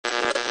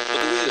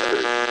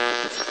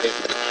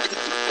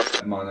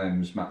My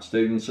name's Matt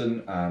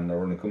Stephenson and I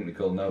run a company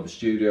called Nova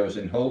Studios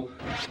in Hull.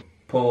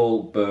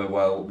 Paul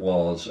Burwell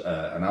was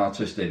an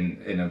artist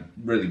in a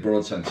really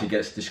broad sense. He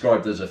gets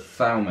described as a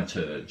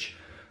thaumaturge,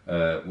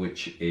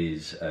 which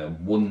is a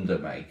wonder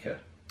maker.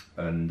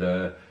 And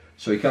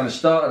so he kind of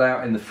started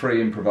out in the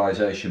free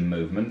improvisation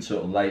movement,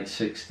 sort of late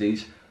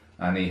 60s,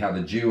 and he had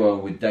a duo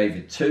with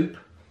David Toop,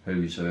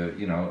 who's a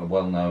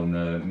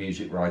well-known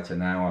music writer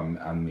now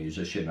and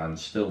musician and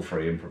still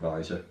free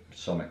improviser,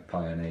 sonic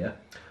pioneer.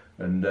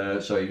 And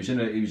so he was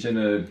in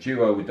a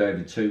duo with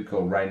David Toop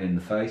called Rain in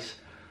the Face,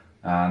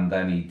 and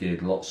then he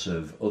did lots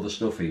of other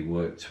stuff. He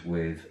worked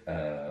with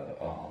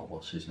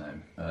what's his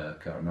name?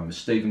 Can't remember.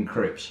 Stephen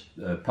Cripps,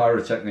 a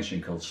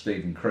pyrotechnician called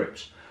Stephen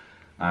Cripps,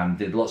 and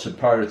did lots of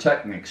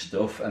pyrotechnic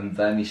stuff. And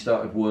then he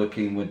started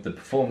working with the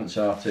performance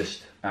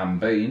artist Anne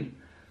Bean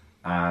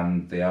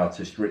and the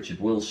artist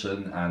Richard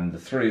Wilson, and the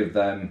three of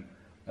them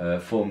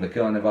formed a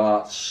kind of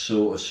arts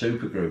sort of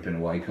supergroup in a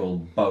way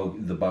called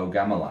the Bow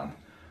Gamelan,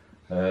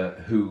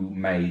 who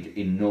made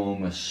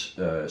enormous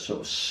sort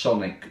of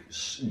sonic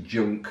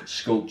junk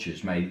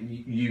sculptures,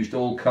 used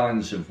all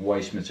kinds of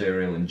waste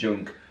material and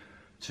junk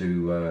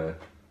to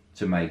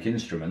make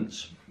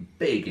instruments,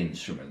 big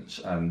instruments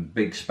and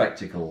big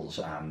spectacles,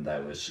 and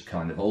there was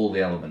kind of all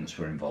the elements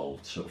were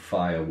involved, sort of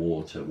fire,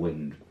 water,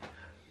 wind,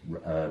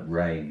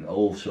 rain,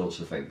 all sorts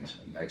of things,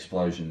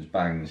 explosions,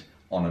 bangs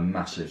on a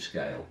massive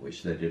scale,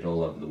 which they did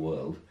all over the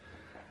world.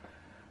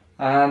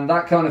 And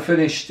that kind of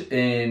finished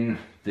in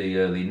the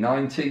early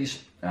 90s,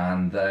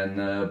 and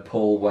then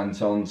Paul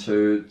went on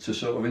to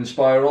sort of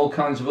inspire all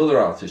kinds of other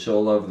artists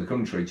all over the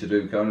country to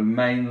do kind of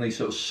mainly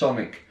sort of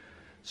sonic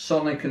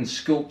and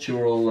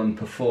sculptural and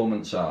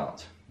performance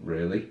art,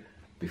 really,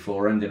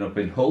 before ending up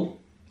in Hull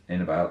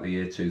in about the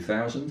year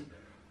 2000.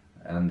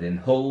 And in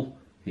Hull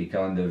he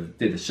kind of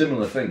did a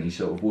similar thing. He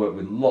sort of worked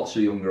with lots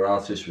of younger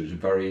artists, was a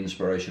very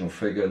inspirational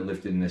figure,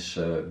 lived in this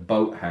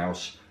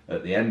boathouse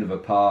at the end of a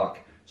park,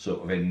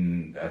 sort of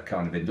in a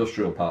kind of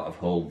industrial part of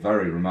Hull,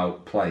 very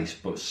remote place,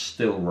 but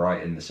still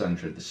right in the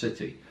centre of the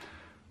city.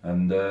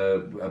 And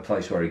a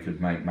place where he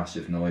could make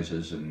massive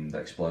noises and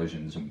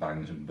explosions and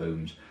bangs and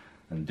booms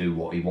and do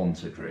what he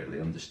wanted, really,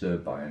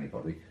 undisturbed by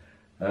anybody.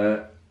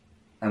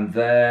 And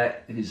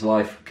there his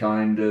life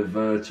kind of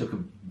took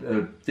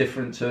a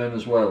different turn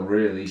as well,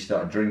 really. He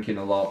started drinking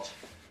a lot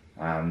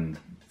and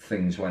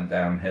things went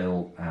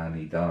downhill, and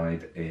he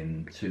died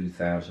in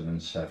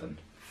 2007,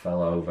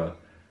 fell over.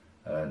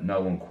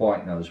 No one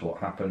quite knows what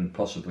happened,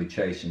 possibly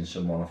chasing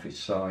someone off his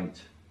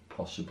site,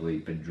 possibly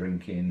been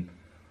drinking,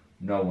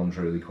 no one's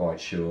really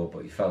quite sure,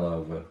 but he fell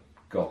over,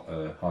 got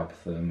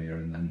hypothermia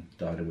and then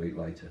died a week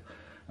later.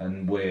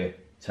 And we're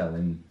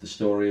telling the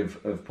story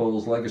of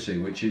Paul's legacy,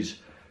 which is,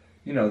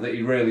 you know, that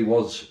he really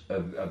was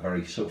a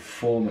very sort of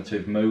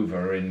formative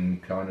mover in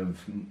kind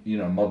of, you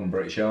know, modern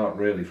British art,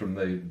 really, from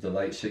the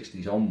late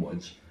 60s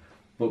onwards.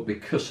 But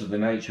because of the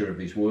nature of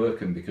his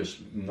work and because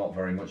not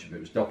very much of it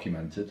was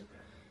documented,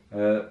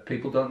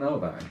 people don't know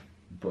about him.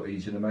 But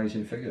he's an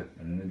amazing figure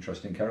and an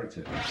interesting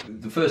character.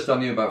 The first I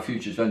knew about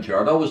Futures Venture,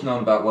 I'd always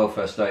known about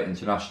Welfare State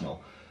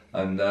International,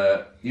 and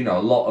you know,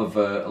 a lot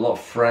of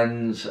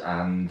friends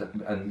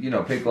and you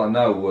know, people I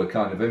know were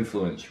kind of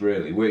influenced,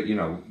 really. We're, you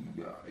know,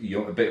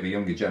 a bit of a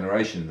younger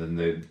generation than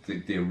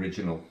the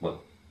original,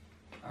 well,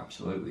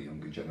 absolutely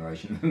younger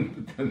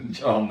generation than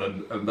John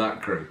and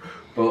that crew.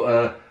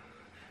 But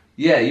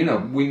yeah, you know,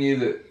 we knew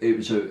that it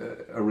was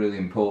a really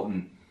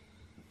important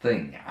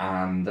thing,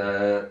 and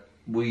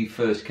we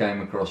first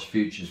came across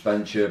Futures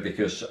Venture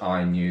because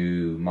I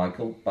knew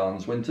Michael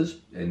Barnes-Winters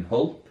in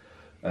Hull,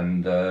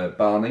 and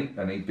Barney,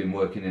 and he'd been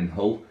working in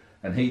Hull,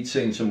 and he'd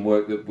seen some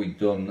work that we'd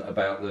done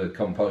about the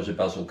composer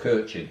Basil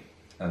Kirchin,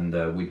 and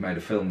we'd made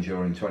a film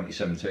during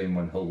 2017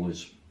 when Hull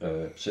was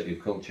City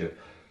of Culture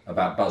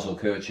about Basil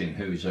Kirchin,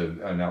 who's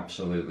an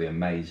absolutely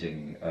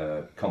amazing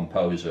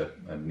composer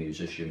and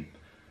musician,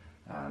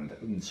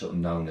 and sort of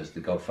known as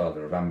the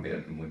godfather of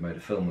ambient, and we made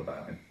a film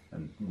about him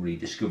and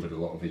rediscovered a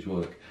lot of his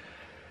work.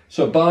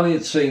 So Barney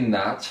had seen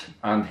that,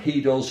 and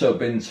he'd also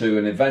been to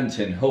an event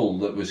in Hull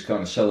that was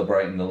kind of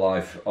celebrating the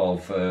life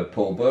of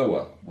Paul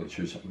Burwell, which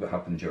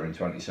happened during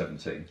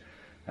 2017,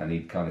 and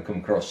he'd kind of come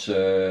across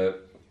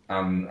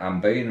Anne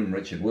Bean and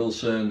Richard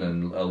Wilson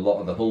and a lot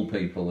of the Hull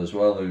people as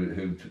well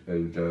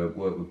who'd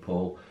worked with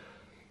Paul.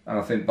 And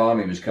I think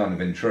Barney was kind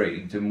of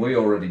intrigued, and we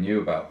already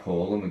knew about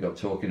Paul, and we got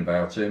talking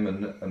about him,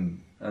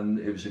 and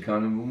it was a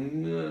kind of,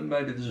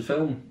 maybe there's a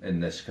film in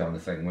this kind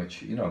of thing,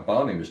 which, you know,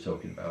 Barney was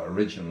talking about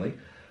originally.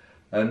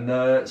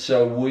 And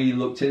so we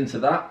looked into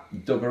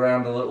that, dug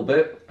around a little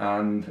bit,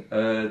 and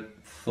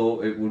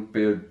thought it would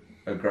be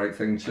a great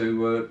thing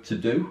to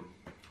do,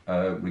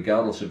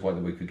 regardless of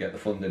whether we could get the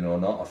funding or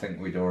not. I think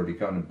we'd already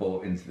kind of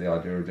bought into the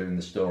idea of doing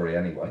the story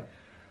anyway.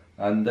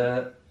 And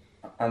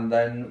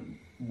then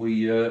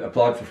we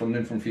applied for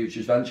funding from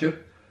Futures Venture,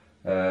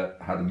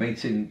 had a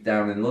meeting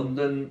down in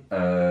London,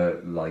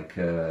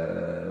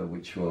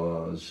 which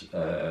was,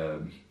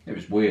 it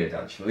was weird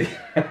actually.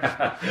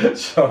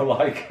 So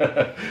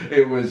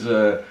it was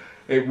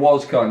it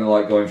was kind of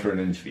like going for an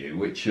interview,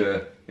 which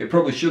it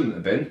probably shouldn't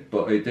have been,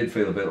 but it did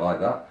feel a bit like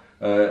that.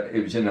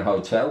 It was in a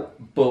hotel,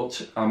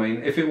 but I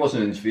mean, if it was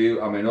an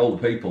interview, I mean, all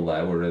the people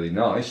there were really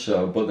nice.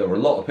 So, but there were a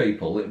lot of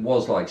people. It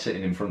was like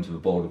sitting in front of a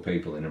board of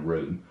people in a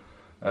room,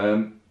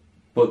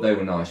 but they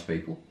were nice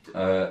people.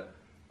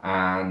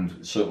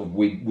 And sort of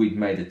we'd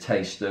made a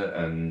taster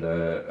and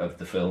of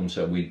the film,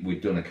 so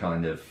we'd done a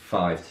kind of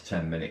 5 to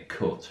 10 minute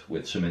cut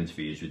with some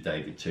interviews with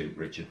David Toop,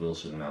 Richard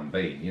Wilson, and Anne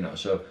Bean. You know,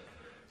 so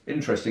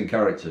interesting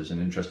characters and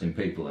interesting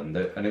people, and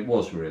it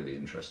was a really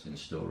interesting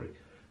story,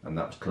 and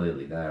that was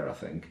clearly there, I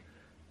think.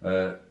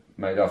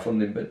 Made our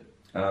funding bid,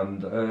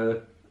 and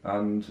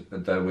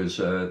there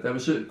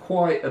was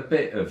quite a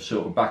bit of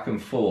sort of back and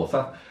forth.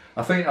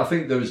 I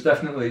think there was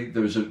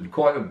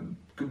quite a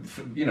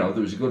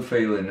good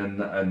feeling,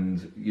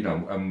 and you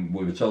know, and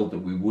we were told that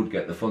we would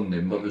get the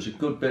funding, but there was a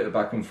good bit of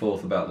back and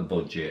forth about the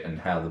budget and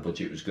how the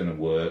budget was going to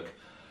work,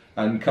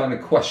 and kind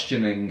of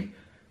questioning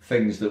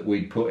things that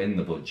we'd put in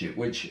the budget,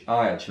 which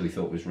I actually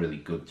thought was really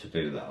good to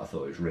do that. I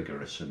thought it was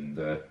rigorous and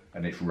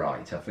it's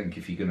right. I think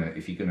if you're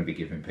gonna be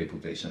giving people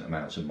decent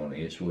amounts of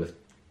money, it's worth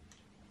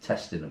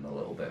testing them a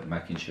little bit and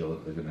making sure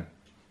that they're gonna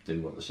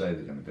do what they say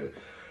they're gonna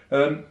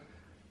do.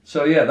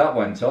 So yeah, that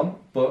went on,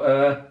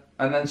 but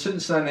and then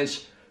since then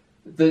it's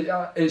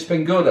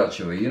been good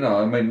actually. You know,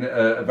 I mean,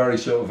 a very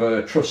sort of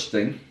a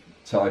trusting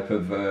type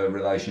of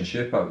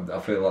relationship. I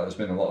feel like there's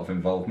been a lot of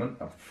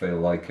involvement. I feel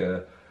like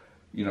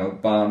you know,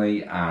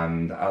 Barney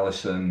and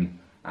Alison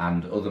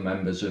and other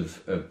members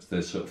of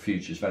the sort of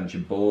Futures Venture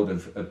board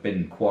have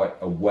been quite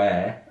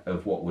aware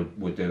of what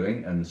we're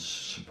doing and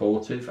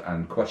supportive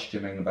and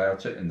questioning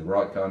about it in the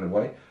right kind of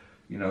way,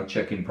 you know,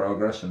 checking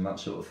progress and that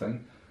sort of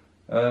thing.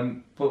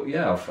 But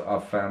yeah,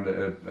 I've found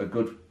it a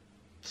good,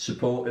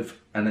 supportive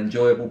and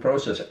enjoyable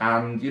process,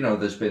 and you know,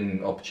 there's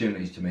been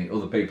opportunities to meet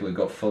other people who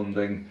got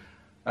funding,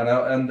 and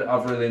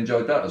I've really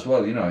enjoyed that as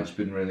well. You know, it's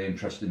been really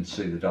interesting to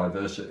see the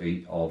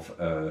diversity of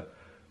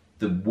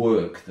the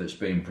work that's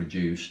being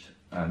produced,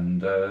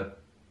 and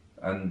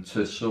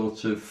to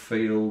sort of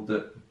feel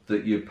that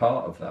you're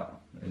part of that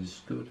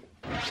is good.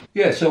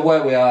 Yeah, so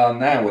where we are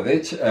now with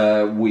it,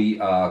 we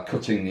are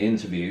cutting the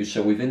interviews.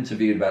 So we've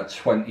interviewed about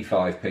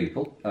 25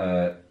 people,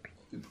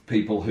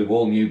 people who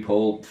all knew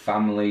Paul,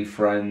 family,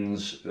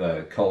 friends,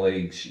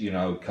 colleagues, you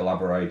know,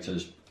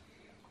 collaborators,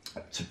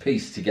 to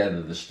piece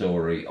together the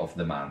story of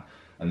the man.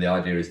 And the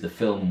idea is the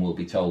film will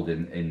be told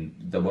in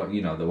there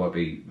won't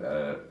be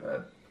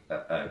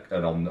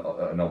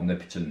an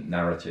omnipotent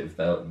narrative.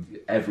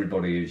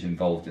 Everybody who's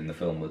involved in the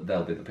film,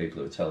 they'll be the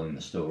people who are telling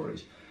the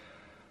stories,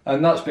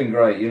 and that's been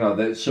great. You know,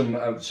 there's some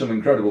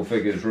incredible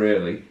figures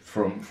really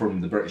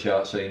from the British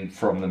art scene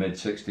from the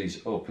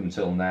mid-60s up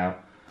until now,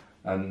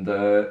 and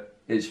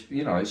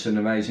it's an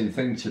amazing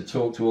thing to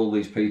talk to all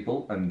these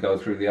people and go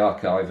through the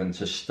archive and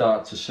to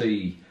start to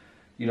see,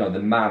 you know, the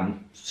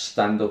man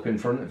stand up in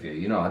front of you.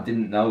 You know, I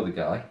didn't know the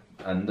guy.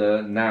 And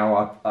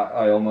now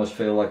I almost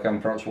feel like I'm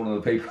perhaps one of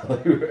the people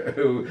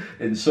who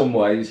in some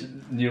ways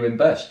knew him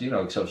best, you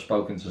know, because I've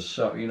spoken to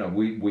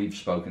we've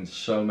spoken to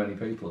so many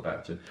people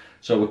about it.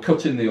 So we're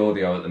cutting the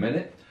audio at the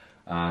minute,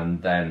 and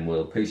then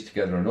we'll piece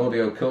together an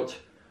audio cut,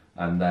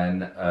 and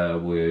then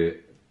we're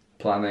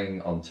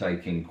planning on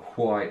taking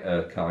quite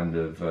a kind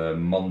of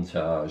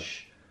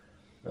montage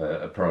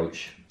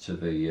approach to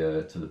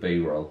the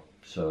B-roll,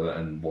 so,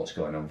 and what's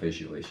going on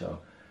visually. So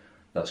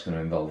that's going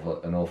to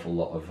involve an awful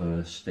lot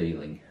of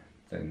stealing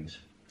things,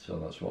 so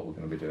that's what we're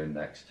going to be doing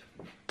next.